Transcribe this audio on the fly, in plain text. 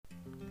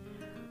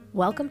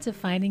Welcome to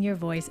Finding Your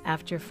Voice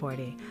After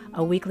 40,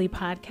 a weekly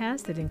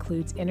podcast that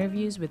includes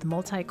interviews with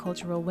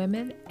multicultural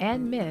women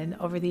and men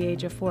over the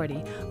age of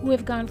 40 who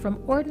have gone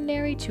from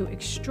ordinary to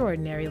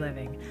extraordinary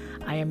living.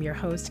 I am your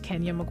host,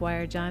 Kenya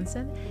McGuire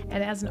Johnson,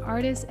 and as an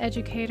artist,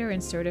 educator,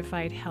 and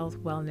certified health,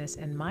 wellness,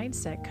 and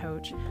mindset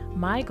coach,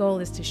 my goal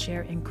is to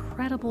share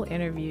incredible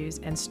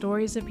interviews and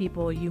stories of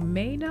people you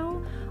may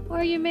know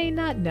or you may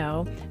not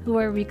know who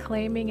are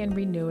reclaiming and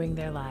renewing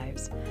their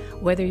lives.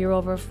 Whether you're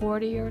over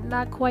 40 or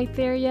not quite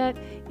there yet,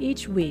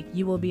 each week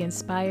you will be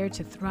inspired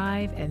to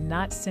thrive and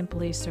not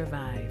simply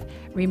survive.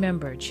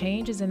 Remember,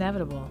 change is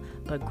inevitable,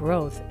 but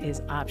growth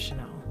is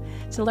optional.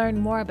 To learn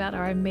more about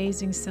our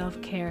amazing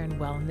self-care and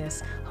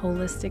wellness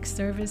holistic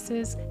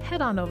services,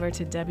 head on over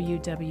to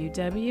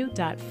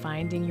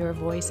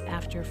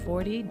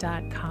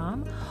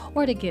www.findingyourvoiceafter40.com,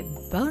 or to get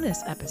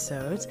bonus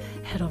episodes,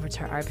 head over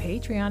to our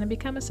Patreon and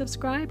become a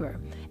subscriber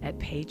at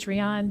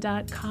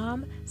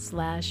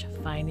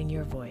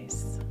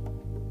patreon.com/findingyourvoice.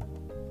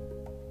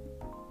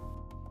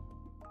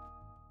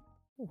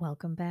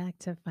 Welcome back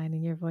to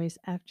Finding Your Voice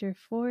After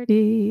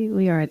 40.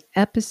 We are at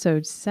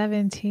episode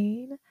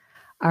 17.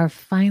 Our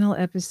final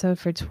episode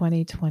for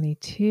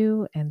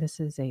 2022, and this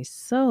is a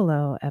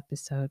solo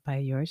episode by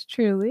yours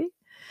truly,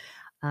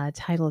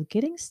 titled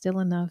Getting Still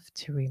Enough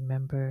to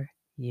Remember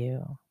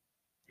You.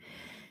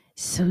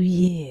 So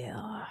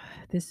yeah,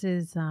 this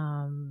is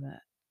an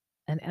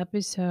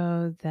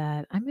episode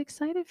that I'm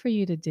excited for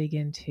you to dig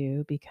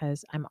into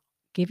because I'm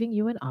giving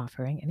you an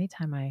offering.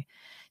 Anytime I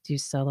do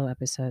solo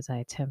episodes, I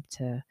attempt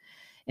to,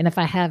 and if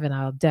I haven't,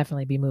 I'll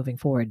definitely be moving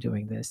forward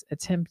doing this,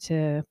 attempt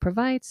to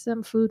provide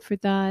some food for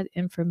thought,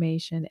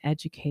 information,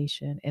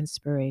 education,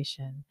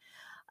 inspiration.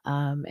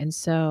 And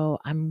so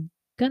I'm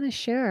going to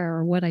share,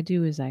 or what I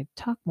do is I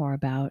talk more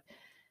about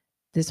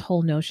this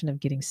whole notion of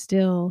getting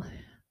still,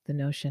 the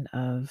notion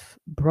of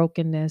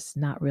brokenness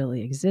not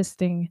really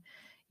existing.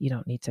 You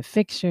don't need to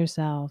fix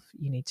yourself.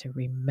 You need to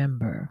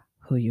remember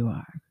who you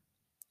are.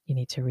 You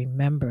need to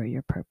remember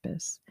your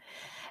purpose.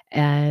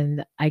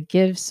 And I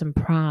give some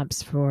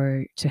prompts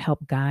to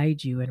help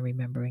guide you in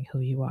remembering who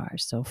you are.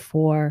 So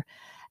 4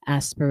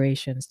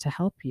 aspirations to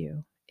help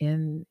you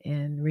in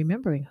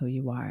remembering who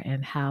you are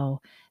and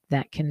how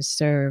that can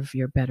serve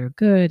your better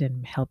good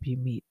and help you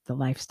meet the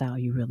lifestyle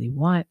you really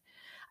want.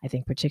 I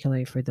think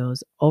particularly for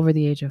those over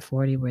the age of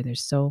 40, where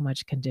there's so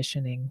much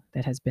conditioning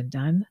that has been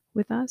done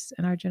with us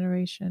in our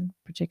generation,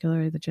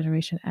 particularly the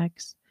Generation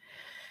X.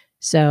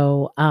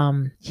 So,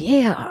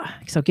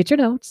 so get your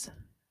notes.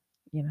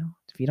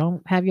 If you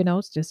don't have your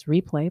notes, just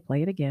play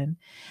it again.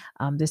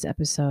 This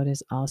episode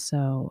is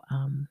also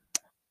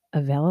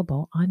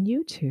available on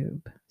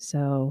YouTube.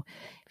 So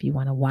if you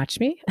want to watch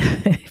me,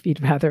 if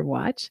you'd rather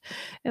watch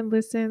and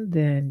listen,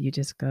 then you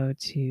just go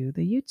to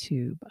the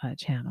YouTube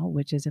channel,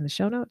 which is in the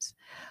show notes,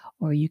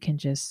 or you can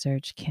just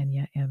search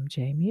Kenya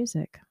MJ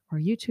Music or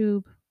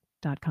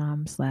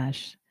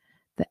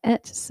youtube.com/the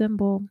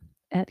symbol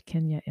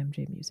 @Kenya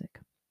MJ Music.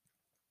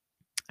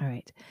 All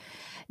right.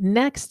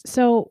 Next,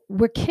 so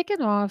we're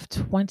kicking off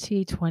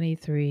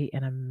 2023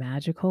 in a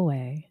magical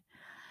way.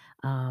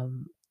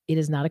 It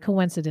is not a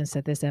coincidence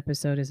that this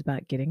episode is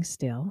about getting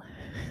still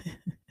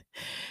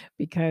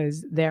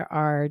because there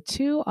are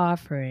 2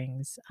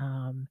 offerings,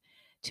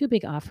 2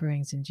 big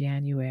offerings in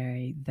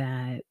January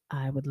that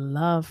I would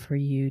love for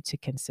you to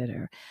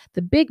consider.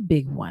 The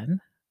big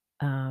one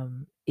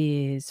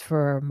is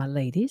for my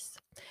ladies.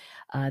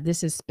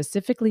 This is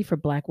specifically for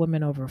Black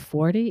women over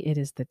 40. It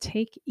is the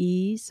Take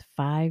Ease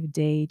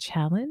 5-Day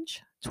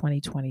Challenge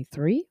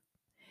 2023.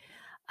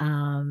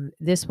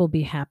 This will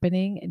be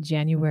happening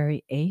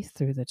January 8th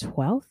through the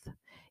 12th.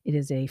 It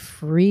is a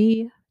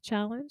free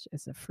challenge.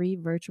 It's a free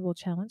virtual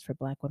challenge for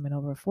Black women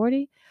over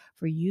 40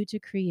 for you to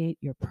create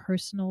your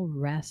personal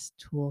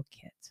rest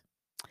toolkit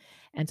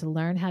and to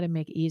learn how to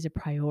make ease a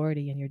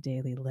priority in your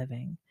daily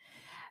living.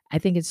 I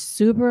think it's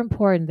super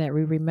important that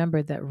we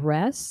remember that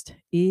rest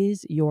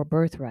is your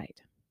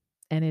birthright,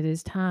 and it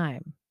is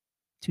time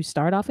to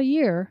start off a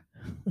year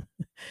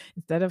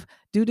instead of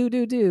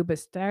do, but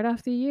start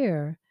off the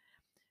year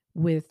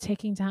with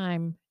taking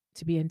time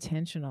to be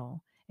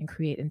intentional and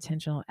create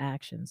intentional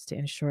actions to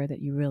ensure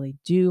that you really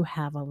do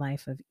have a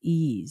life of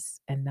ease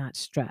and not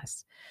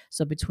stress.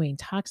 So between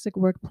toxic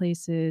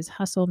workplaces,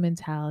 hustle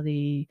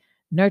mentality,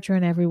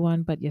 nurturing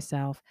everyone but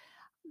yourself,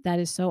 that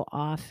is so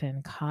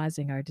often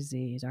causing our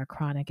disease, our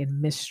chronic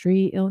and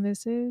mystery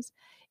illnesses,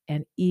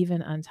 and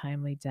even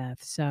untimely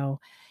death. So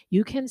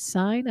you can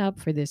sign up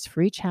for this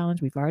free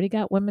challenge. We've already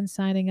got women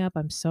signing up.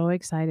 I'm so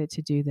excited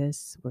to do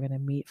this. We're going to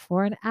meet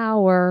for an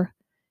hour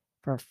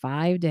for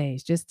 5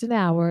 days, just an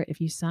hour.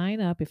 If you sign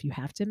up, if you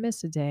have to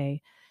miss a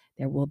day,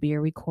 there will be a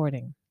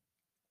recording.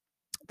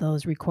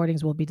 Those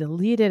recordings will be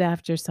deleted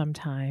after some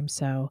time.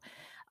 So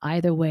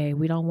Either way,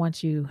 we don't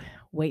want you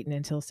waiting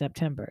until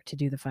September to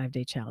do the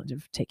 5-day challenge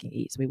of taking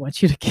Eats. We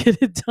want you to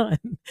get it done,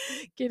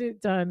 get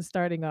it done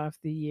starting off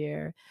the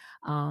year.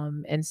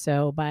 And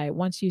so by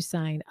once you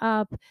sign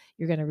up,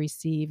 you're going to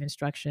receive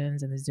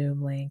instructions and the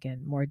Zoom link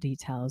and more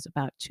details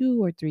about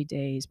 2 or 3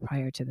 days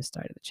prior to the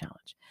start of the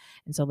challenge.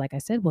 And so, like I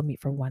said, we'll meet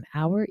for 1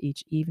 hour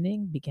each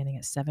evening, beginning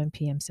at 7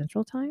 p.m.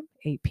 Central Time,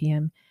 8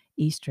 p.m.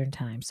 Eastern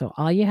Time. So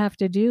all you have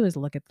to do is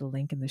look at the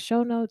link in the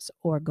show notes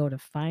or go to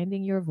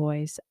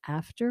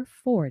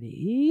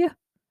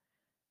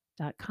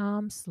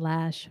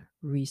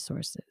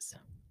findingyourvoiceafter40.com/resources.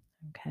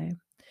 Okay.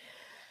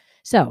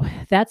 So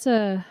that's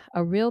a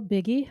real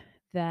biggie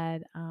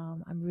that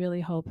I'm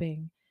really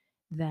hoping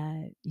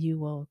that you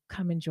will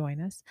come and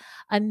join us.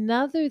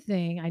 Another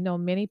thing, I know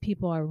many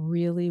people are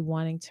really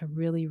wanting to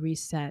really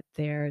reset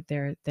their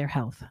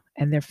health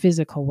and their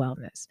physical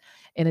wellness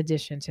in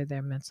addition to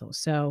their mental.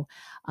 So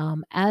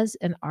as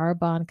an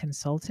Arbonne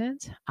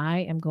consultant, I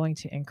am going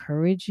to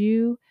encourage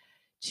you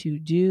to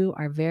do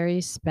our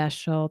very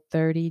special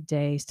 30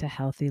 Days to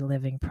Healthy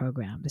Living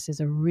program. This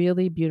is a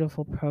really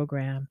beautiful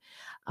program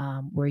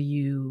where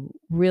you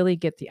really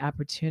get the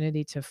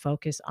opportunity to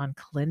focus on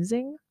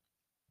cleansing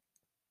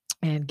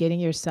and getting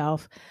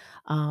yourself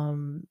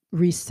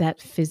reset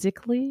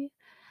physically,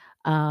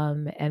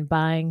 and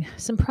buying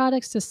some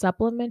products to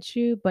supplement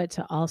you, but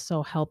to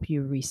also help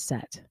you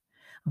reset.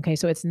 Okay,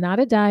 so it's not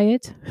a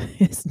diet.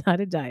 It's not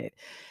a diet.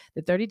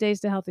 The 30 Days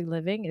to Healthy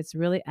Living, it's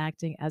really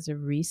acting as a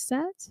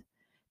reset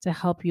to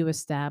help you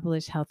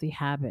establish healthy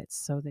habits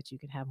so that you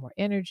can have more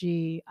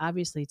energy,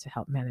 obviously, to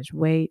help manage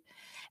weight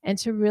and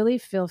to really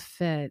feel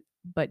fit,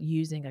 but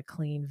using a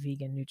clean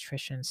vegan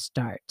nutrition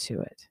start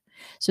to it.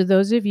 So,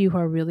 those of you who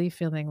are really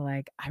feeling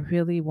like, I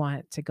really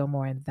want to go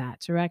more in that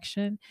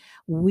direction,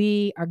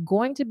 we are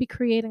going to be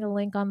creating a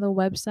link on the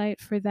website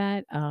for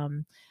that.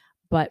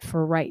 But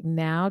for right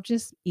now,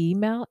 just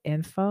email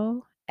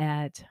info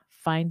at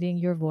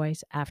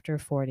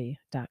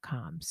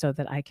findingyourvoiceafter40.com so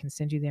that I can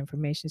send you the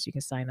information so you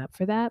can sign up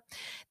for that.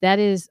 That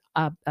is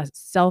a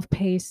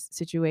self-paced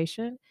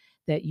situation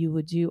that you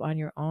would do on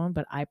your own,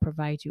 but I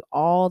provide you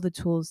all the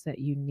tools that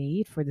you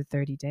need for the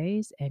 30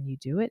 days and you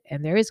do it.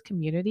 And there is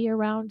community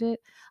around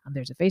it.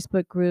 There's a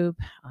Facebook group,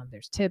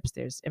 there's tips,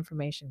 there's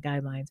information,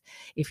 guidelines.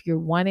 If you're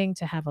wanting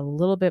to have a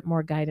little bit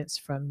more guidance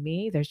from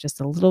me, there's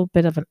just a little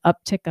bit of an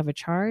uptick of a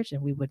charge,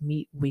 and we would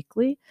meet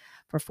weekly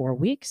for 4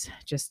 weeks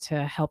just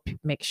to help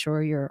make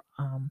sure you're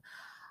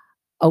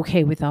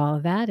okay with all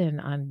of that and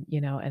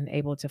and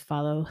able to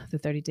follow the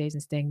 30 days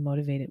and staying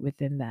motivated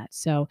within that.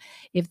 So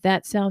if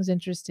that sounds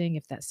interesting,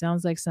 if that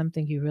sounds like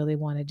something you really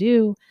want to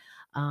do,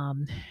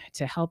 um,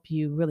 to help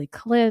you really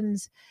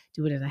cleanse,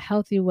 do it in a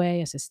healthy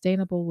way, a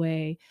sustainable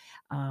way.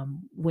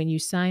 When you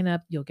sign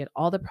up, you'll get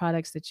all the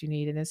products that you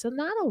need. And it's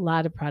not a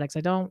lot of products.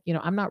 I'm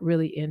not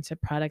really into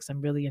products. I'm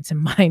really into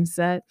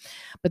mindset,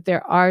 but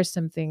there are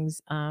some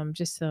things,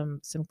 just some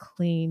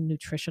clean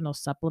nutritional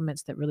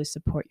supplements that really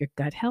support your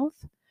gut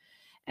health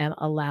and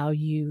allow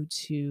you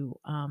to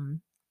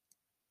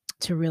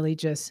really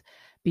just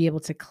be able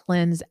to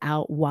cleanse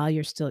out while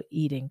you're still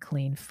eating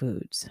clean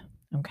foods.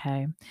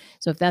 Okay.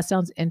 So if that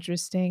sounds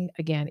interesting,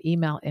 again,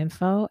 email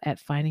info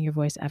at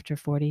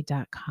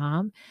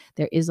findingyourvoiceafter40.com.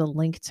 There is a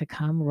link to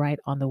come right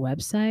on the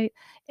website,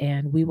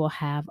 and we will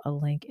have a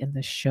link in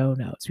the show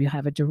notes. We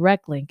have a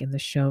direct link in the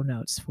show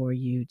notes for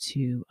you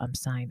to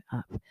sign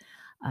up,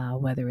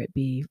 whether it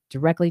be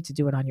directly to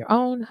do it on your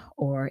own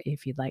or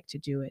if you'd like to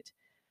do it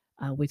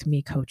with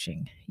me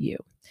coaching you.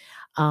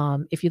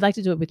 If you'd like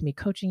to do it with me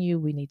coaching you,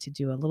 we need to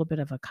do a little bit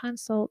of a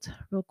consult,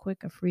 real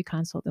quick, a free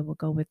consult that will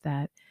go with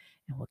that,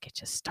 and we'll get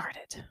you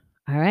started.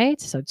 All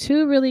right. So,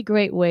 two really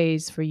great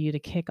ways for you to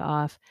kick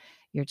off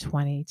your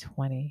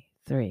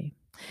 2023.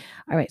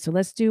 All right. So,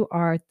 let's do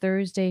our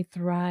Thursday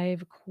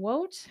Thrive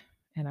quote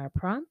and our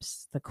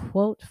prompts. The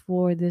quote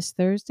for this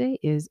Thursday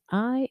is,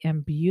 I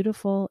am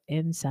beautiful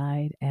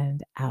inside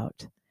and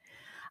out.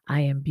 I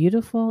am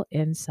beautiful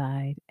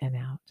inside and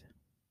out.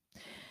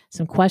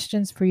 Some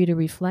questions for you to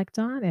reflect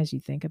on as you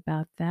think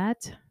about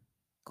that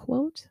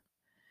quote.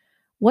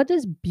 What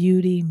does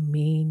beauty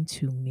mean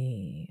to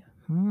me?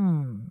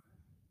 And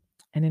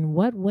in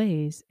what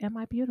ways am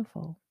I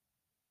beautiful?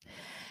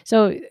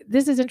 So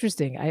this is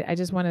interesting. I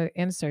just want to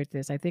insert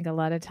this. I think a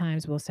lot of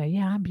times we'll say,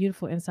 yeah, I'm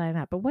beautiful inside and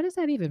out. But what does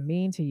that even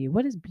mean to you?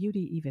 What does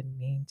beauty even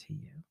mean to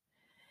you?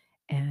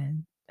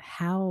 And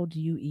how do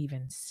you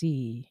even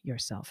see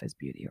yourself as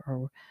beauty?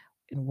 Or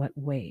in what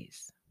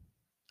ways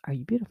are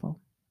you beautiful?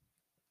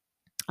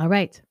 All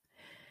right.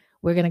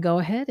 We're going to go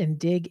ahead and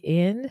dig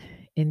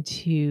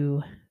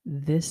into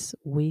this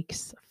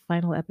week's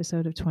final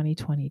episode of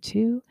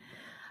 2022.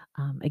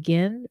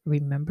 Again,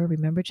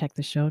 remember, check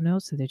the show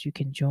notes so that you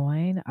can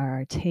join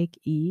our Take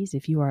Ease.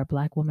 If you are a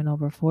Black woman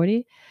over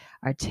 40,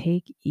 our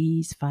Take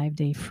Ease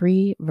 5-day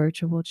free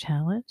virtual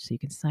challenge. So you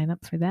can sign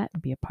up for that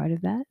and be a part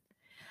of that.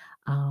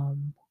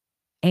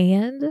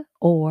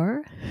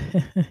 Or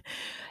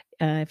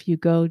if you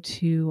go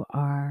to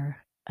our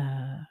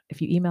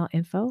if you email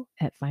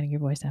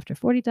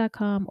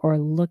info@findingyourvoiceafter40.com or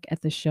look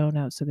at the show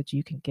notes so that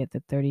you can get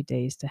the 30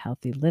 Days to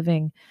Healthy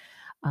Living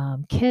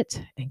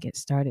kit and get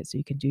started so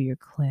you can do your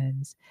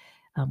cleanse,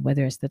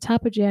 whether it's the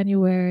top of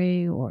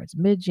January or it's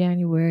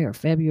mid-January or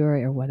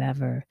February or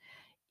whatever.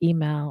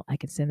 Email, I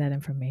can send that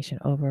information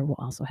over. We'll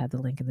also have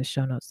the link in the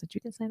show notes that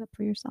you can sign up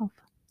for yourself.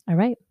 All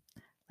right,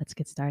 let's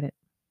get started.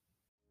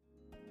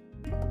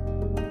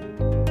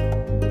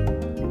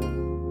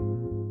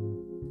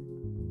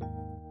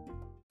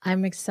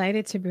 I'm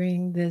excited to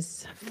bring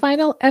this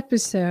final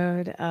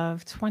episode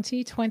of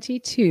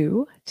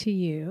 2022 to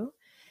you.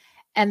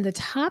 And the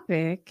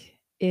topic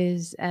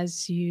is,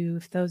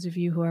 those of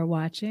you who are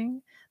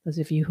watching, those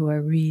of you who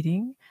are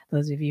reading,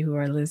 those of you who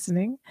are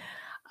listening,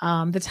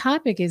 the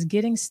topic is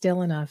getting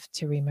still enough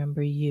to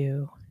remember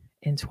you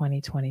in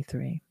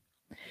 2023.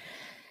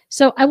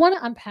 So I want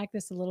to unpack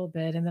this a little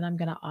bit, and then I'm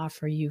going to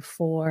offer you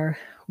 4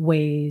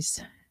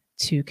 ways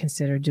to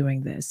consider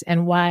doing this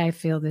and why I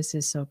feel this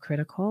is so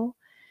critical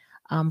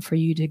for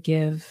you to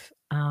give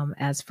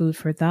as food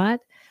for thought,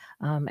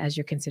 as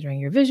you're considering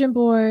your vision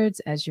boards,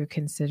 as you're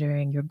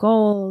considering your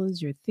goals,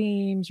 your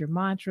themes, your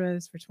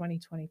mantras for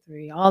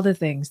 2023, all the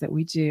things that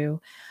we do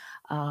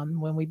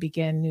when we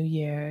begin New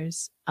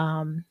Year's.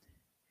 I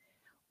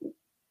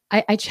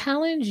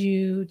challenge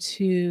you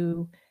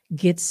to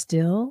get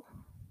still,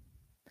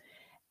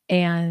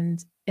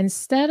 and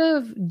instead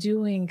of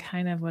doing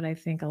kind of what I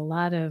think a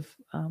lot of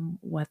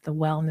what the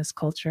wellness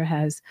culture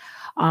has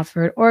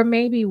offered, or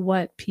maybe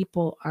what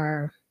people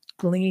are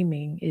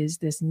gleaming, is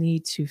this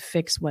need to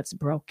fix what's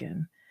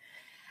broken.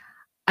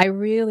 I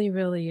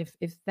really,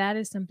 if that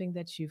is something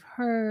that you've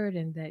heard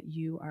and that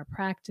you are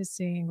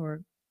practicing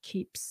or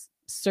keeps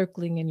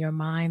circling in your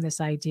mind,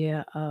 this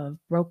idea of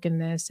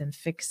brokenness and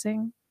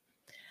fixing,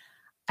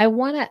 I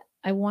want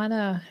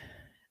to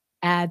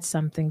add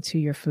something to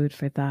your food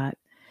for thought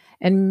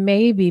and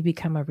maybe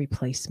become a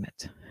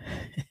replacement.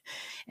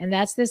 And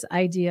that's this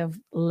idea of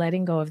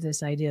letting go of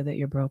this idea that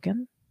you're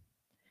broken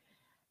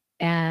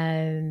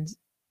and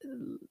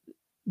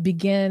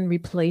begin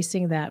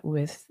replacing that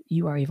with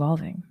you are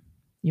evolving,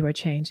 you are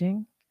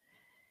changing,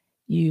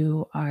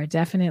 you are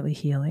definitely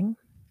healing,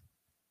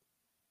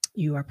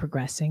 you are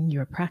progressing,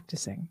 you're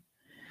practicing,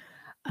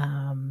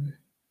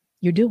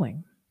 you're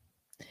doing.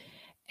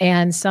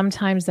 And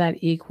sometimes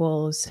that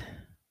equals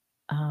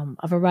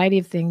a variety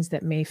of things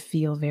that may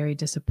feel very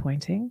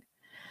disappointing,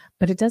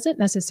 but it doesn't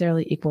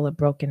necessarily equal a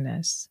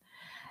brokenness.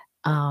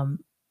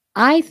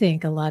 I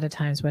think a lot of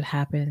times what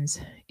happens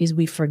is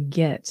we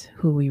forget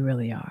who we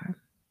really are,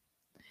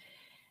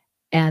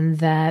 and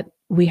that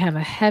we have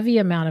a heavy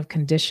amount of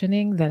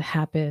conditioning that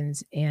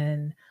happens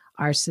in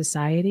our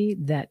society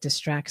that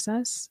distracts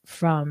us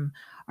from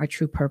our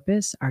true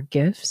purpose, our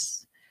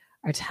gifts,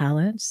 our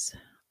talents,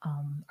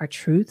 our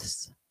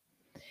truths.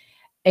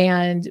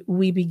 And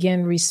we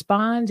begin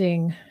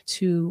responding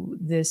to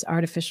this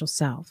artificial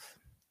self.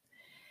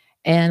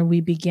 And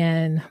we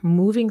begin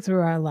moving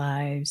through our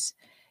lives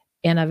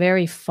in a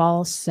very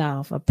false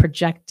self, a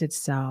projected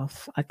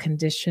self, a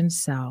conditioned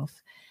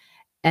self.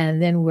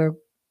 And then we're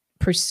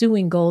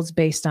pursuing goals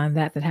based on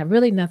that have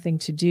really nothing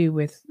to do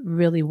with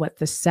really what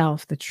the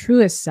self, the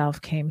truest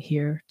self, came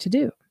here to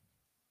do.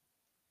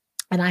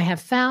 And I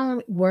have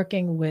found,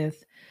 working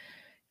with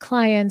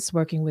clients,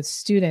 working with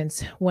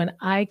students, when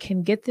I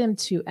can get them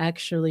to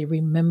actually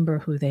remember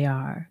who they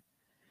are,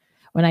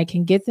 when I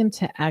can get them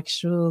to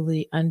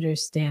actually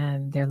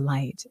understand their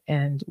light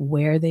and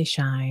where they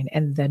shine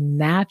and the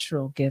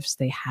natural gifts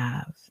they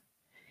have,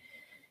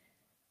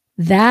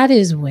 that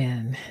is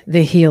when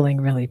the healing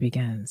really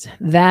begins.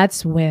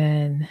 That's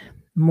when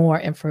more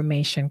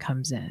information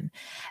comes in.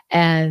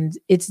 And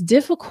it's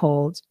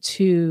difficult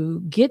to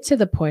get to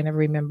the point of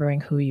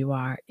remembering who you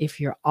are if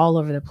you're all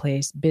over the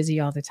place, busy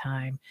all the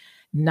time,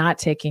 not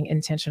taking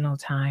intentional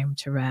time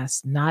to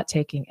rest, not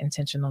taking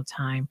intentional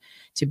time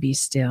to be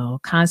still,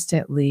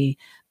 constantly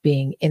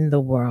being in the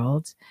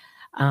world,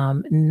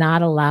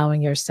 not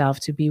allowing yourself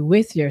to be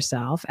with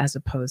yourself as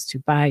opposed to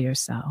by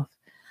yourself.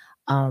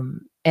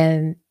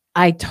 And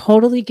I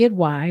totally get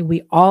why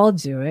we all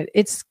do it.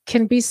 It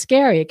can be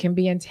scary. It can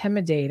be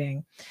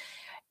intimidating,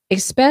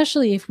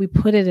 especially if we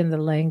put it in the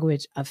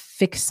language of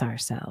fix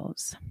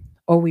ourselves,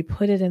 or we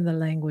put it in the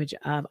language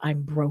of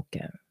I'm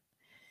broken.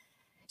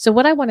 So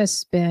what I want to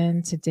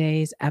spend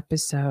today's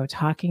episode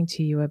talking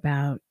to you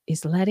about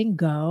is letting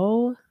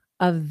go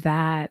of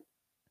that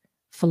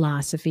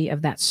philosophy,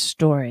 of that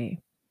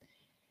story,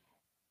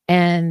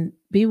 and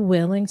be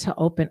willing to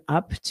open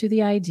up to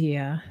the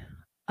idea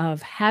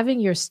of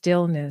having your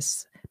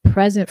stillness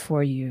present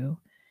for you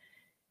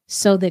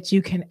so that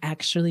you can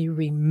actually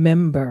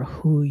remember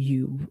who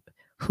you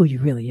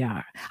really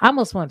are. I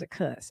almost wanted to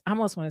cuss. I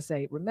almost want to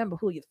say, remember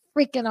who you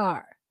freaking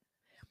are.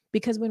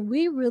 Because when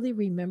we really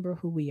remember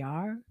who we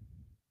are,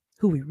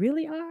 who we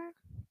really are,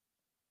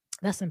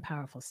 that's some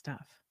powerful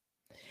stuff.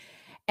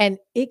 And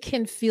it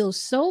can feel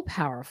so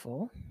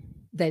powerful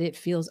that it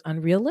feels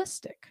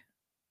unrealistic.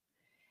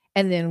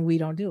 And then we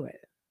don't do it.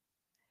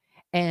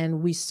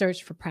 And we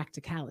search for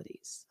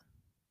practicalities.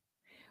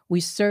 We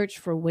search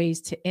for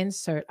ways to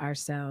insert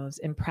ourselves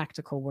in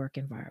practical work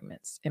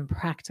environments, in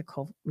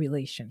practical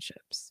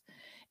relationships,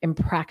 in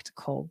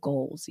practical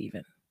goals,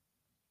 even.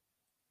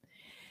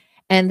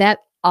 And that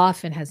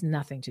often has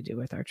nothing to do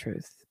with our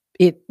truth.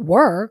 It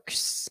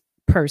works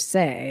per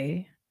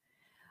se,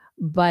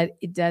 but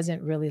it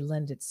doesn't really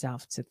lend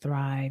itself to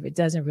thrive. It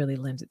doesn't really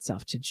lend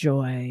itself to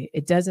joy.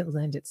 It doesn't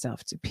lend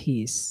itself to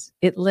peace.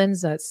 It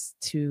lends us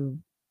to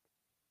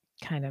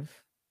kind of,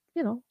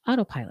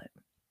 autopilot.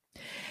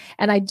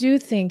 And I do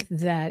think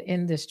that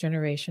in this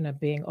generation of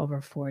being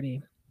over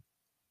 40,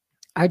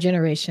 our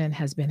generation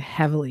has been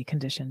heavily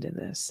conditioned in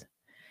this.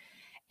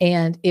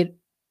 And it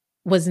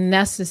was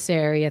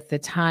necessary at the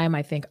time.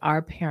 I think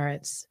our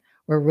parents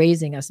were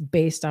raising us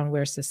based on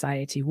where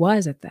society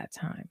was at that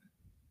time.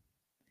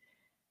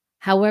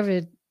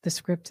 However, the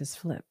script is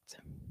flipped.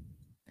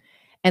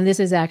 And this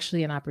is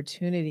actually an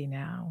opportunity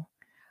now.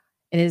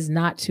 It is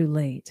not too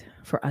late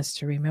for us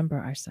to remember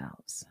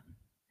ourselves.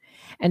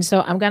 And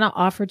so I'm going to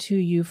offer to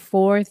you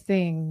 4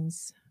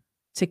 things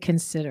to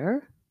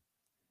consider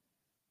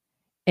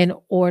in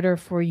order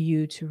for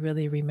you to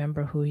really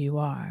remember who you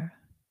are,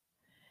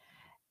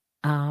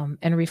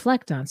 and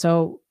reflect on.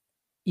 So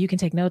you can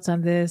take notes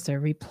on this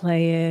or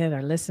replay it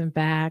or listen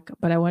back,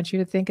 but I want you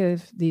to think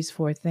of these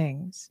 4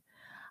 things.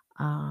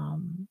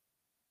 I'm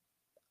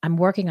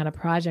working on a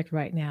project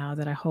right now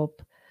that I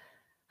hope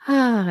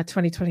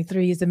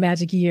 2023 is the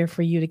magic year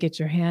for you to get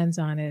your hands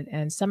on it.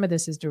 And some of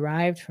this is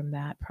derived from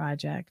that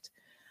project.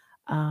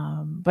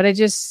 But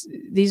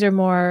these are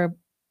more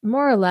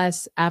or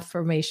less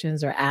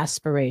affirmations or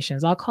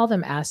aspirations. I'll call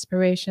them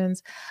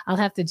aspirations. I'll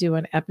have to do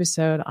an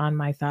episode on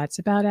my thoughts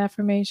about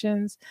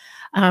affirmations,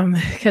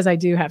 because I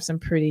do have some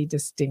pretty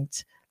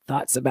distinct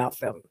thoughts about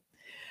them.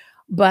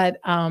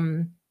 But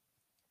I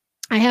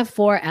have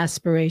 4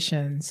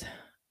 aspirations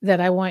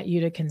that I want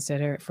you to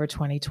consider for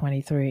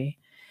 2023,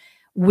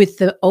 with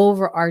the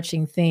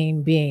overarching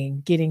theme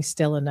being getting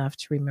still enough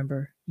to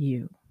remember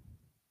you.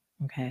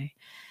 Okay.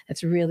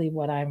 That's really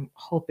what I'm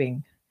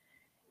hoping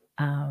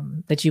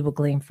that you will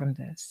glean from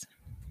this.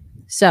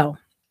 So,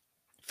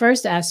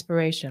 first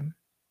aspiration: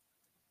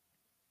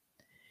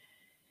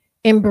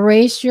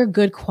 embrace your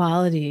good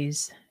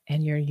qualities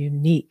and your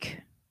unique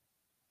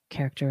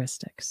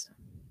characteristics.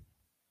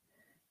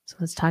 So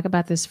let's talk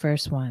about this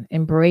first one: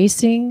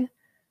 embracing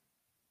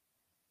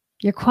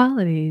your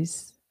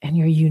qualities and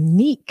your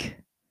unique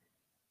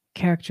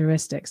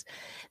characteristics.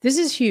 This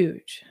is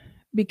huge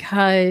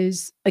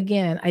because,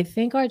 again, I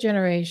think our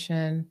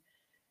generation,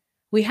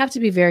 we have to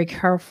be very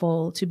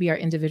careful to be our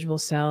individual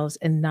selves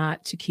and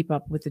not to keep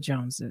up with the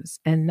Joneses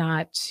and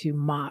not to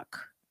mock,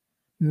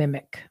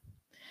 mimic,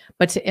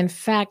 but to in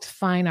fact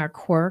find our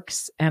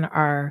quirks and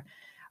our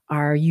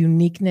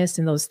uniqueness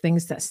and those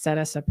things that set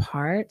us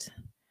apart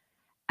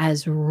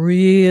as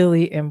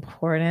really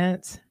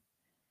important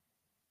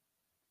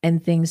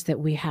and things that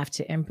we have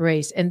to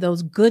embrace. And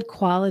those good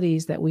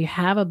qualities that we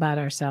have about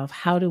ourselves,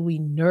 how do we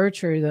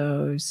nurture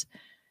those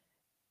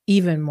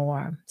even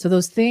more? So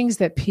those things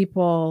that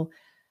people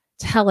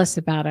tell us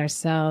about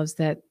ourselves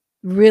that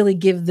really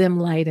give them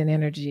light and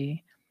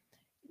energy,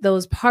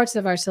 those parts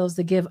of ourselves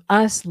that give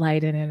us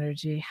light and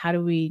energy, how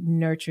do we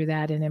nurture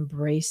that and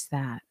embrace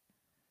that?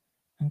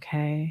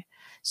 Okay.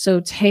 So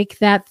take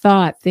that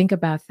thought, think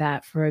about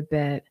that for a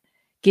bit,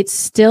 get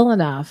still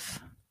enough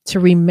to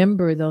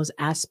remember those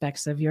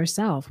aspects of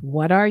yourself.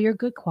 What are your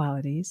good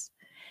qualities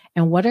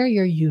and what are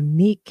your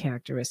unique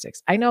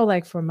characteristics? I know,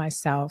 like for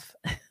myself,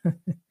 I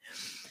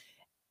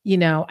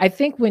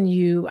think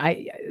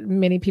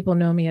many people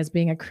know me as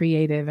being a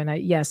creative, and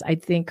I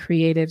think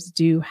creatives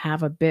do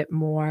have a bit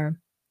more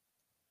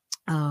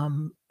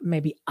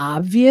maybe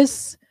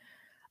obvious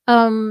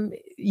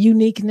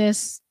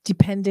uniqueness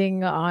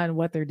depending on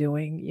what they're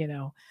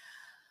doing.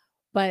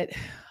 But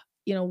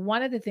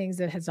one of the things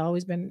that has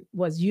always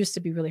used to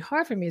be really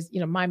hard for me is,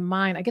 my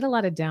mind, I get a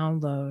lot of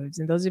downloads.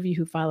 And those of you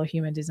who follow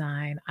human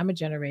design, I'm a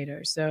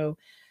generator. So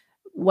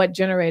what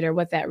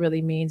that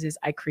really means is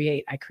I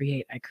create.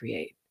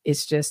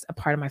 It's just a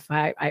part of my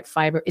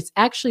fiber. It's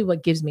actually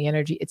what gives me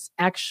energy. It's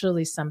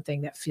actually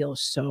something that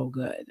feels so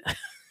good.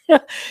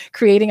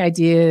 Creating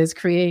ideas,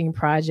 creating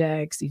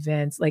projects,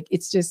 events,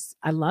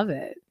 I love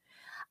it.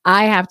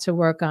 I have to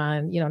work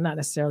on, not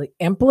necessarily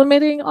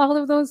implementing all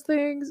of those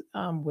things,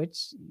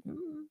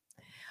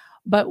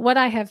 but what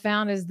I have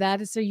found is that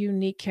it's a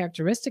unique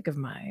characteristic of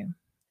mine.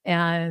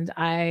 And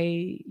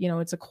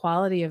it's a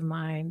quality of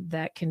mine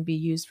that can be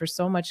used for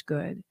so much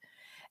good.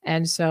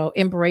 And so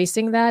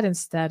embracing that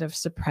instead of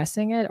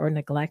suppressing it or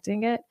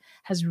neglecting it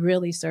has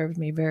really served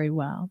me very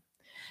well.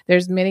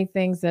 There's many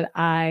things that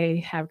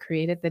I have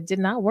created that did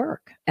not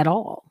work at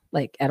all,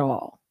 at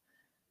all.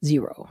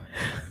 0.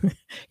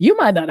 You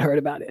might not have heard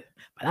about it,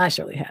 but I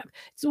surely have.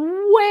 It's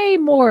way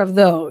more of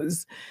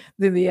those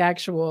than the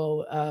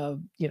actual,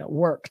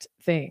 worked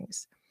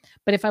things.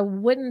 But if I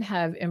wouldn't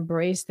have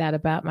embraced that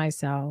about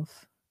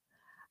myself,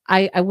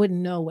 I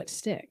wouldn't know what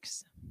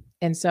sticks.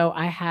 And so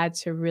I had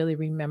to really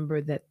remember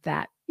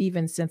that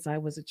even since I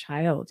was a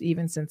child,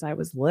 even since I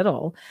was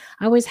little.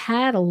 I always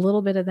had a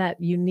little bit of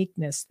that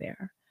uniqueness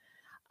there.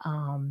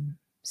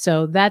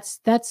 So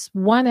that's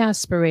one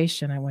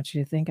aspiration I want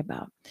you to think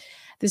about.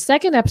 The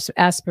second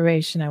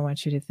aspiration I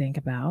want you to think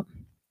about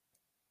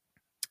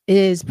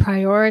is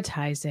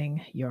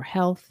prioritizing your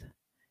health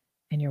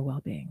and your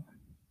well-being.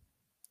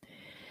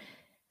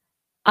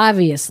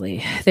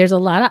 Obviously, there's a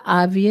lot of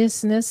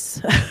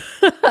obviousness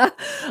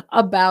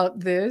about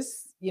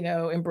this,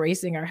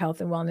 embracing our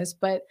health and wellness.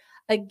 But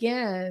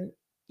again,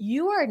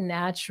 your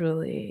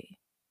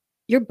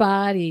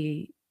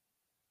body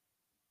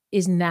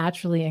is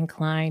naturally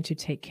inclined to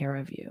take care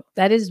of you.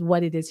 That is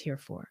what it is here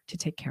for, to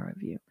take care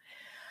of you.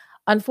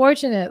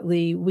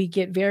 Unfortunately, we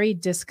get very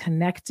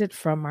disconnected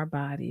from our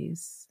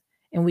bodies,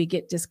 and we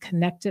get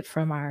disconnected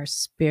from our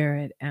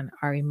spirit and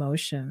our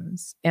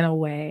emotions in a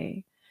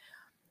way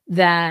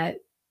that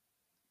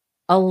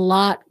a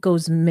lot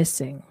goes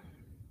missing.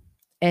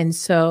 And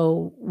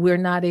so we're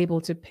not able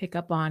to pick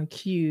up on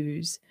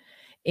cues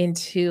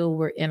until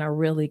we're in a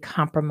really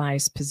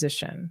compromised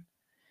position.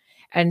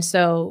 And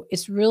so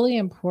it's really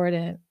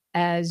important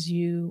as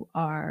you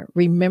are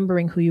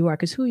remembering who you are,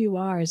 because who you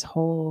are is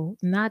whole,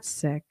 not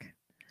sick.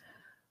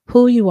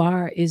 Who you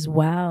are is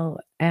well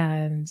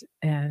and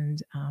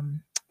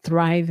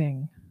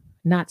thriving,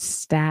 not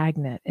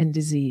stagnant and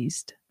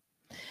diseased.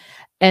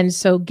 And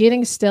so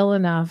getting still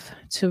enough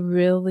to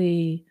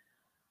really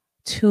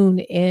tune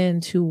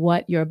in to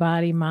what your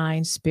body,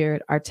 mind,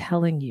 spirit are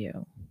telling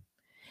you.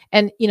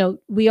 And,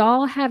 we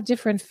all have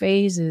different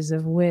phases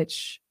of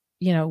which,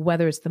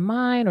 whether it's the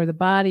mind or the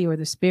body or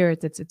the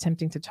spirit that's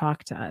attempting to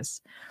talk to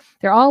us.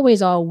 They're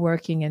always all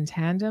working in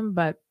tandem,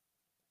 but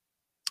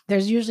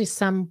there's usually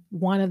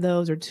one of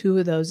those or two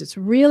of those that's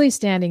really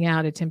standing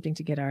out, attempting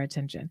to get our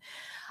attention.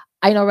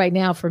 I know right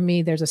now for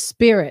me, there's a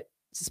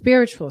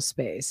spiritual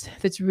space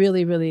that's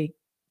really, really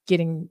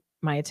getting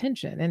my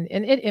attention, and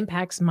it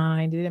impacts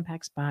mind, it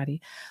impacts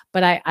body.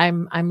 But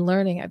I'm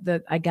learning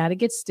that I got to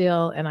get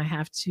still, and I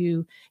have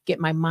to get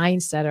my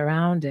mindset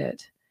around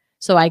it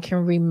so I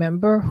can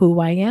remember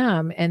who I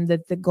am and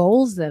that the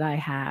goals that I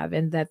have,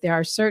 and that there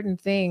are certain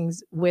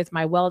things with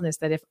my wellness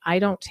that if I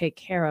don't take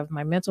care of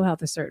my mental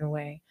health a certain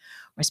way,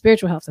 my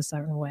spiritual health a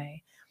certain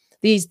way,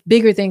 these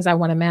bigger things I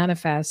want to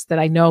manifest that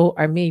I know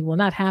are me will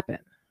not happen.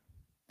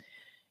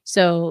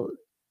 So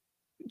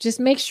just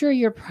make sure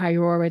you're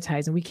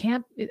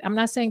prioritizing. I'm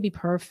not saying be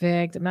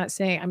perfect.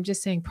 I'm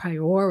just saying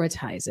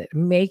prioritize it.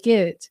 Make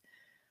it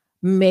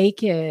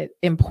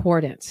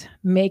important.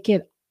 Make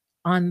it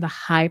on the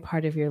high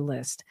part of your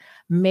list.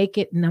 Make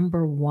it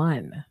number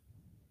one.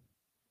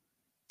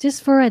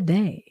 Just for a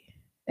day,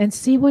 and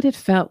see what it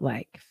felt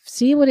like.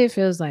 See what it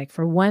feels like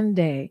for one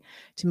day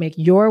to make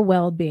your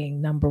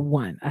well-being number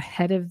one,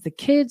 ahead of the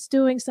kids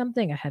doing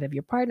something, ahead of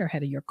your partner,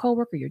 ahead of your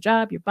coworker, your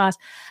job, your boss,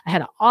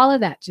 ahead of all of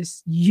that,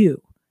 just you.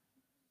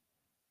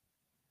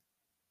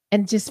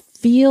 And just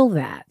feel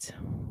that.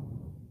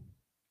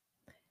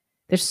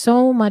 There's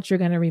so much you're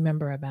going to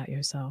remember about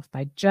yourself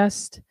by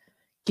just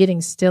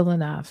getting still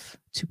enough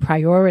to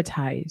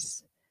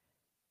prioritize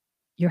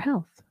your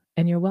health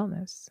and your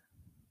wellness.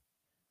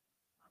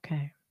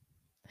 Okay.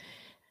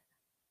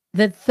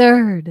 The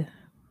third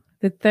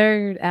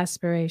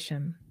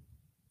aspiration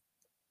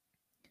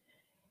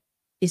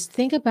is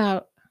think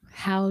about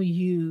how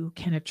you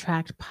can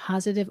attract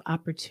positive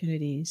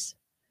opportunities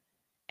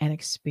and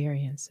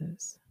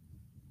experiences.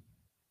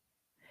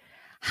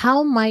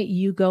 How might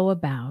you go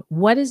about?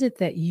 What is it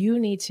that you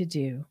need to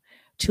do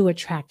to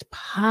attract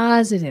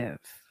positive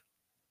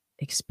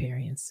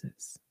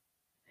experiences?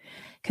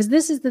 Because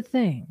this is the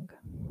thing.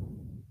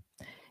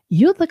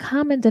 You're the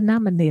common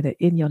denominator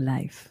in your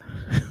life.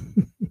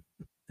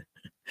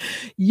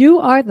 You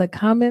are the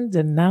common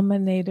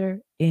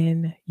denominator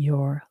in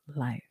your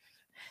life.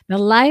 Now,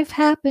 life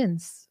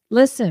happens.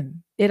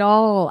 Listen,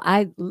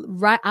 I'm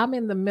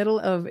in the middle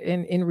of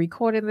in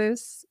recording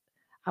this.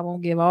 I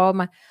won't give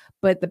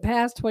but the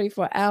past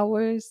 24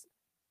 hours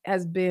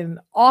has been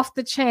off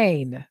the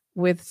chain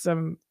with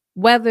some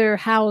weather,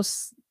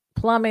 house,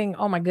 plumbing.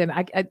 Oh my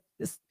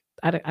goodness.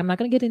 I'm not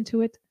going to get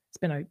into it. It's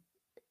been an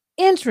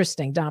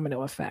interesting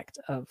domino effect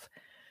of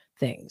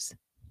things.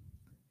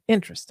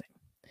 Interesting.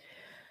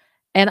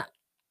 And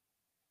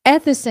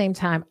at the same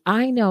time,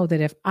 I know that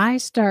if I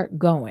start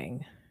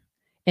going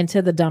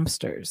into the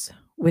dumpsters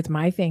with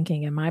my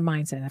thinking and my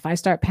mindset, if I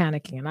start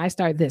panicking and I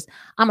start this,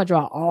 I'm going to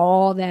draw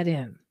all that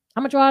in.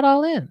 I'm going to draw it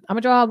all in. I'm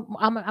going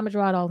to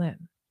draw it all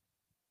in.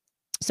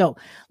 So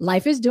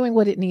life is doing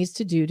what it needs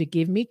to do to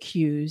give me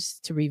cues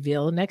to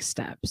reveal next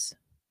steps.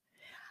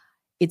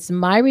 It's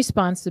my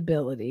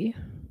responsibility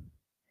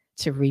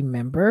to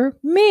remember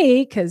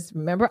me, because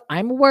remember,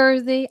 I'm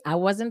worthy. I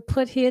wasn't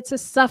put here to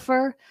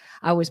suffer.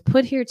 I was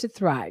put here to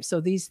thrive.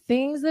 So these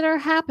things that are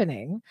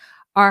happening.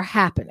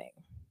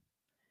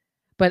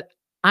 But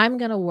I'm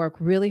going to work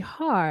really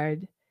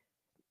hard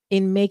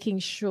in making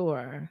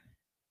sure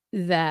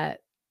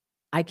that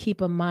I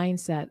keep a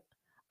mindset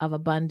of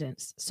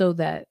abundance so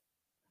that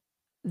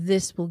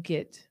this will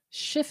get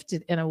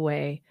shifted in a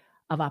way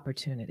of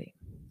opportunity.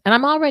 And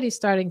I'm already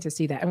starting to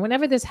see that. And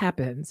whenever this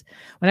happens,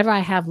 whenever I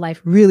have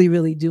life really,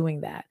 really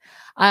doing that,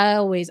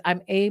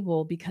 I'm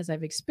able, because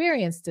I've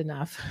experienced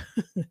enough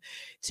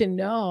to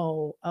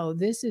know, oh,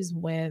 this is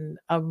when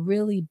a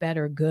really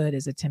better good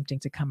is attempting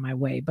to come my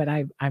way. But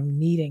I'm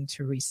needing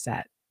to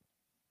reset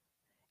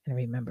and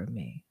remember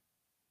me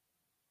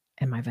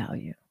and my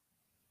value.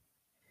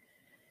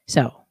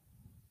 So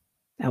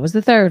that was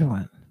the third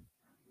one.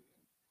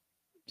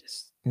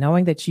 Just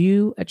knowing that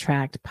you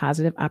attract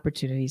positive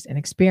opportunities and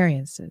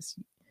experiences,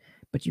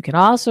 but you can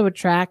also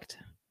attract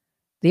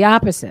the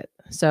opposite.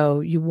 So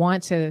you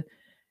want to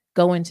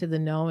go into the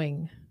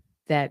knowing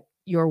that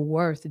your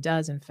worth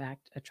does, in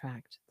fact,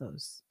 attract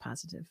those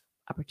positive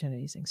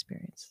opportunities and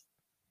experience.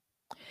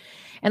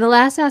 And the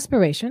last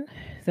aspiration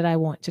that I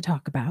want to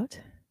talk about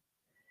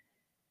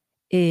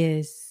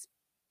is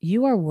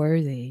you are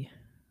worthy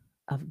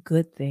of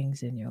good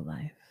things in your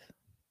life.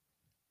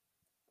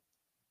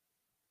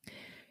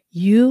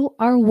 You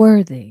are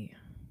worthy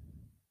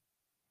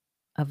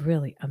of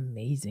really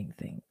amazing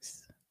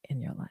things in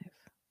your life.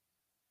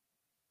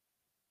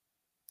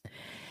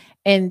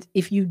 And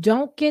if you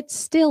don't get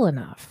still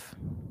enough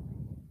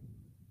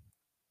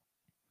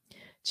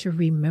to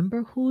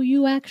remember who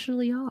you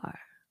actually are,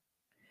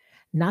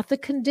 not the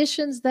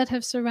conditions that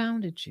have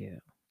surrounded you,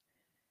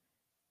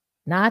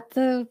 not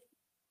the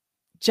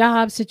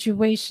job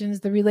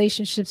situations, the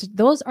relationships,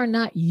 those are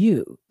not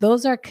you.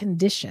 Those are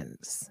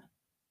conditions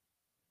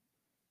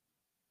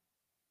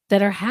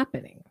that are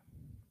happening.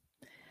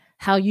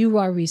 How you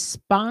are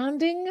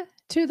responding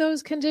to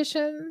those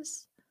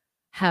conditions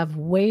have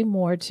way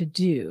more to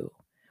do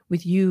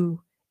with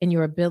you and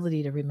your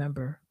ability to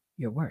remember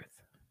your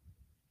worth.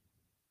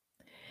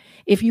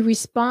 If you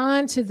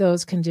respond to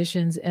those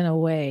conditions in a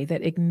way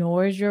that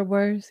ignores your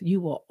worth, you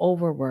will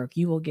overwork.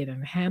 You will get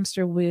in a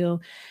hamster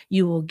wheel.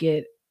 You will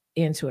get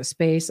into a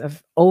space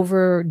of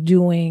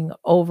overdoing,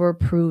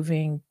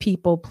 overproving,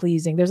 people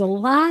pleasing. There's a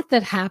lot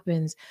that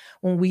happens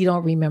when we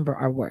don't remember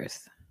our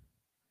worth.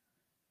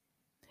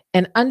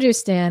 And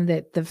understand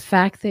that the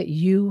fact that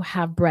you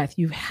have breath,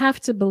 you have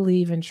to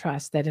believe and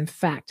trust that, in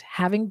fact,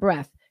 having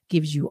breath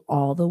gives you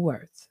all the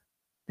worth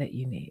that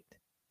you need.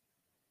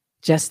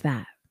 Just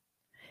that.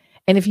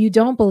 And if you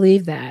don't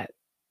believe that,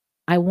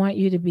 I want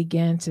you to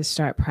begin to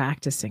start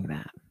practicing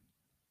that.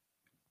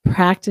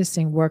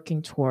 Practicing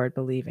working toward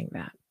believing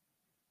that.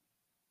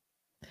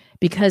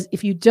 Because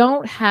if you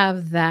don't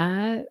have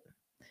that,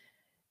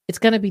 it's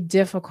going to be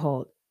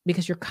difficult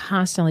because you're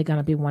constantly going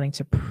to be wanting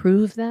to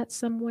prove that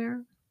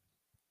somewhere.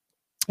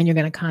 And you're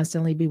going to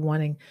constantly be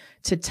wanting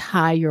to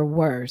tie your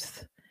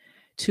worth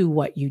to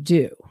what you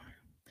do.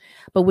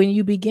 But when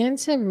you begin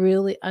to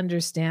really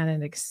understand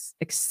and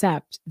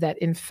accept that,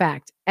 in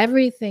fact,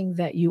 everything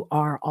that you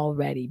are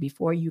already,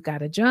 before you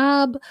got a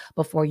job,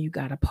 before you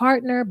got a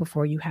partner,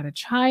 before you had a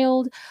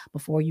child,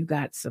 before you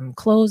got some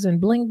clothes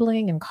and bling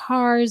bling and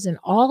cars and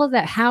all of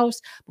that house,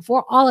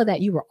 before all of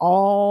that, you were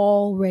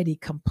already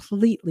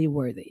completely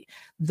worthy.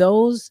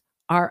 Those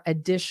are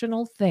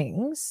additional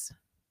things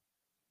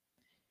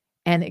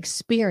and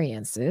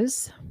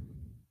experiences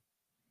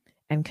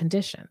and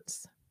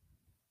conditions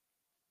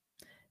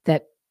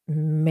that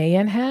may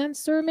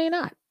enhance or may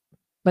not,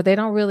 but they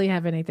don't really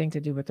have anything to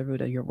do with the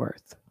root of your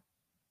worth.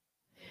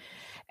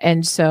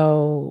 And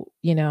so,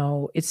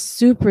 it's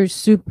super,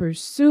 super,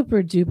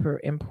 super duper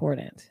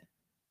important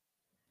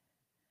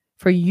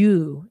for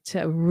you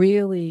to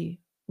really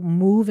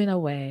move in a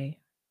way,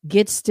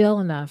 get still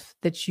enough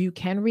that you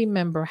can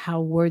remember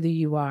how worthy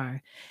you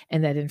are,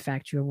 and that, in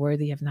fact, you're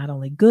worthy of not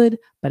only good,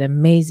 but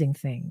amazing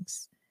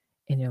things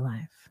in your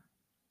life.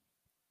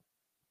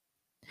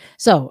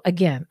 So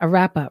again, a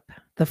wrap up,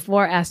 the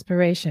 4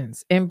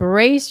 aspirations: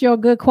 embrace your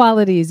good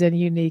qualities and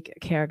unique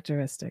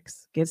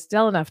characteristics. Get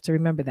still enough to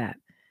remember that.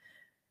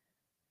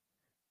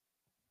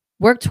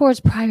 Work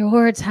towards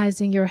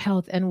prioritizing your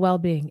health and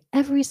well-being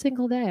every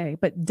single day,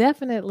 but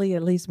definitely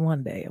at least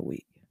one day a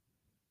week.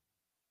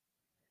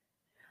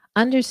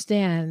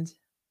 Understand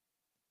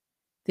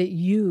that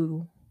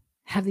you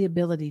have the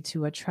ability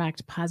to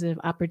attract positive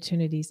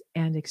opportunities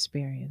and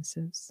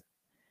experiences.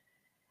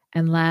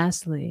 And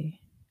lastly,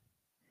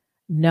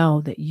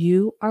 know that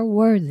you are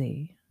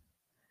worthy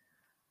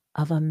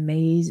of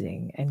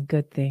amazing and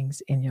good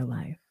things in your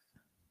life.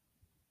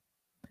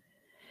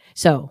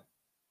 So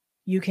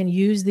you can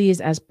use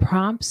these as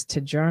prompts to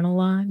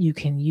journal on. You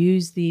can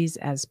use these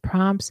as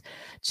prompts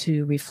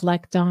to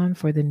reflect on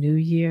for the new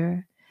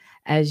year.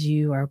 As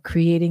you are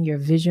creating your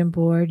vision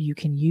board, you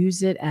can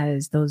use it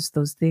as those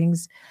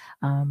things,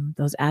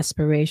 those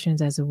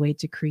aspirations, as a way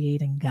to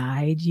create and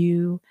guide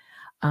you.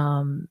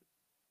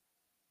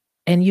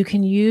 And you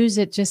can use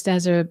it just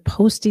as a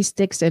postie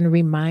sticks and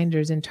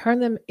reminders and turn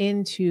them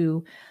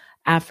into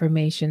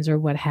affirmations or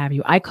what have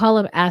you. I call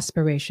them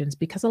aspirations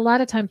because a lot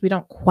of times we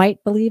don't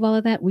quite believe all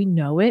of that. We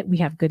know it. We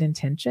have good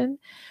intention.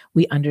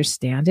 We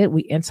understand it.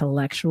 We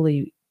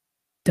intellectually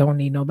don't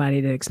need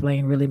nobody to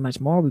explain really much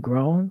more. We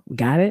grown. We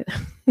got it.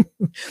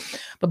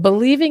 But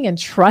believing and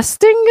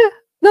trusting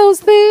those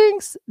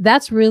things,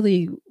 that's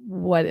really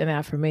what an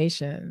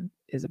affirmation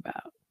is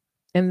about.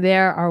 And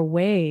there are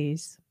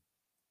ways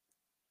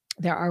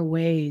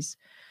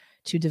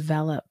to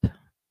develop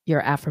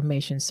your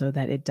affirmation so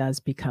that it does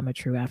become a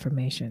true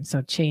affirmation.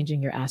 So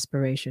changing your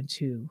aspiration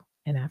to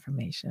an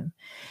affirmation.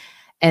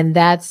 And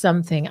that's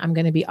something I'm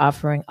going to be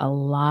offering a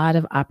lot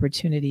of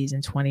opportunities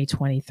in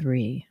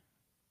 2023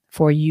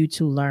 for you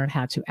to learn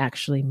how to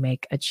actually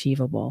make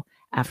achievable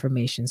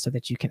affirmations so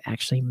that you can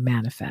actually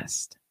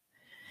manifest.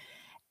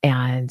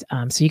 And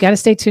so you got to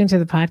stay tuned to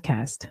the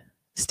podcast.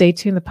 Stay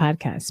tuned to the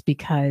podcast,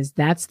 because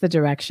that's the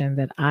direction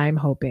that I'm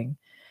hoping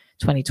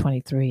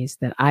 2023 is,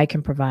 that I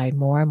can provide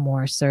more and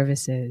more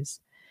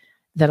services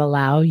that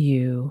allow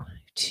you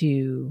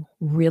to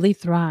really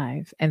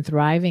thrive. And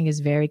thriving is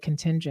very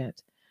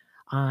contingent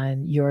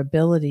on your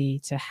ability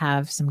to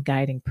have some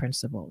guiding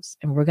principles.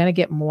 And we're going to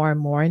get more and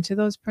more into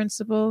those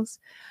principles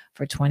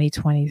for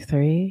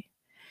 2023,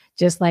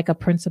 just like a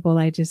principle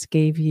I just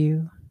gave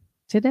you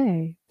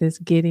today, this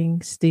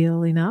getting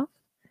still enough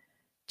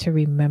to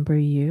remember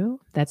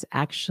you. That's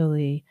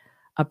actually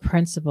a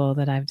principle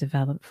that I've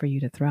developed for you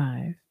to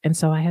thrive. And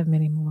so I have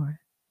many more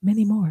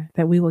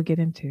that we will get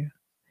into.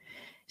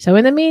 So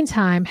in the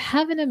meantime,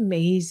 have an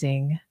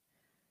amazing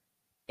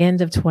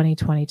end of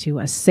 2022,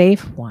 a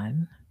safe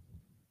one,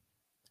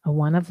 a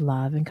one of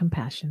love and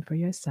compassion for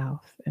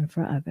yourself and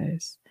for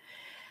others.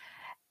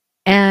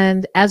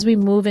 And as we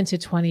move into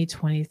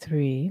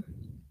 2023,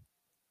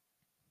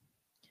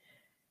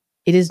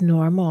 it is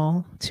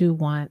normal to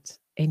want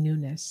a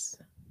newness.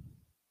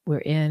 We're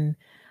in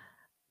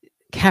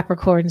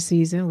Capricorn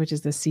season, which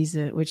is the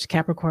season, which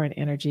Capricorn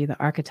energy, the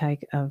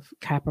archetype of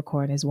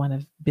Capricorn is one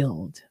of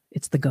build.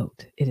 It's the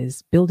goat. It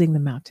is building the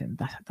mountain,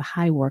 the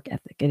high work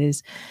ethic. It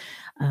is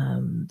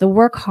the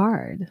work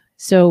hard.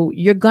 So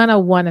you're going to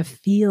want to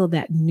feel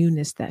that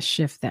newness, that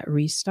shift, that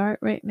restart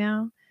right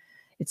now.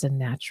 It's a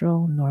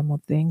natural, normal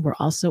thing. We're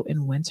also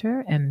in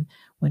winter, and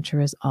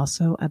winter is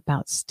also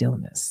about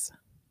stillness.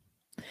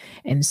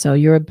 And so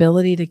your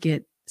ability to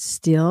get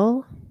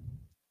still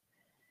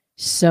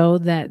so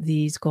that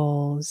these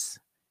goals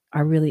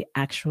are really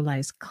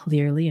actualized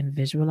clearly and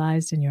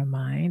visualized in your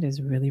mind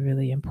is really,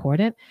 really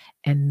important.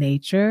 And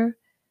nature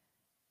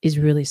is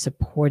really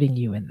supporting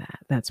you in that.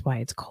 That's why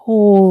it's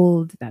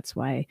cold. That's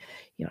why,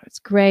 it's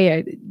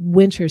gray.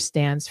 Winter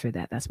stands for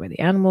that. That's why the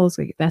animals,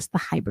 that's the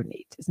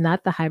hibernate. It's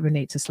not the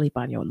hibernate to sleep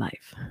on your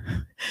life.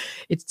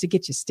 It's to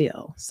get you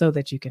still so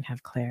that you can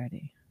have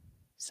clarity.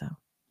 So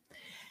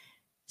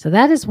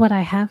that is what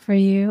I have for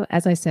you.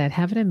 As I said,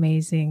 have an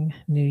amazing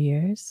New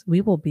Year's.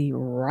 We will be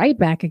right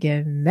back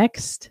again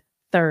next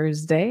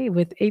Thursday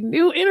with a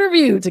new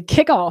interview to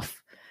kick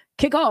off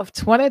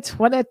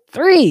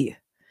 2023.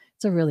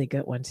 It's a really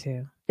good one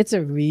too. It's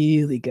a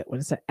really good one.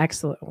 It's an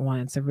excellent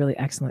one. It's a really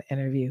excellent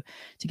interview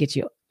to get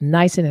you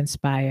nice and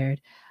inspired,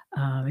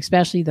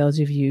 especially those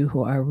of you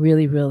who are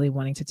really, really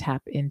wanting to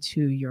tap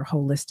into your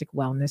holistic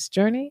wellness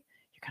journey.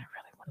 You're going to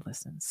really want to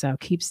listen. So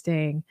keep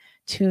staying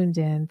tuned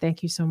in.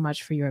 Thank you so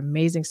much for your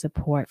amazing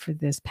support for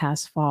this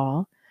past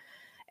fall.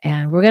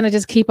 And we're going to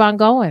just keep on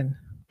going.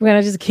 We're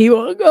going to just keep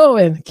on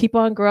going, keep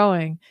on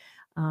growing.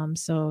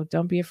 So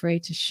don't be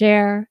afraid to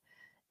share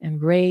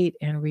and rate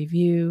and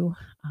review.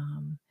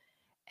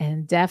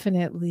 And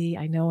definitely,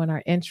 I know in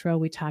our intro,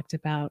 we talked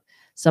about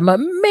some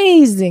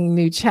amazing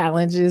new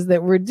challenges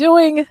that we're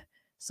doing.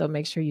 So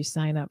make sure you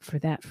sign up for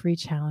that free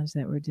challenge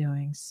that we're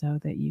doing so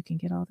that you can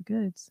get all the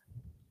goods.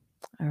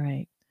 All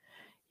right.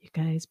 You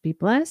guys be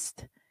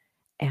blessed,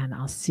 and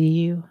I'll see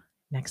you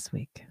next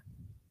week.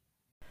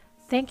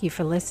 Thank you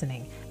for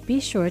listening. Be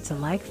sure to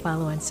like,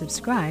 follow, and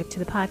subscribe to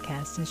the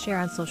podcast and share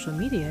on social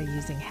media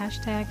using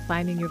hashtag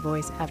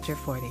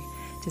FindingYourVoiceAfter40.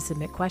 To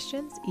submit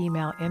questions,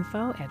 email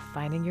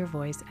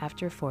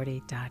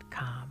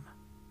info@findingyourvoiceafter40.com.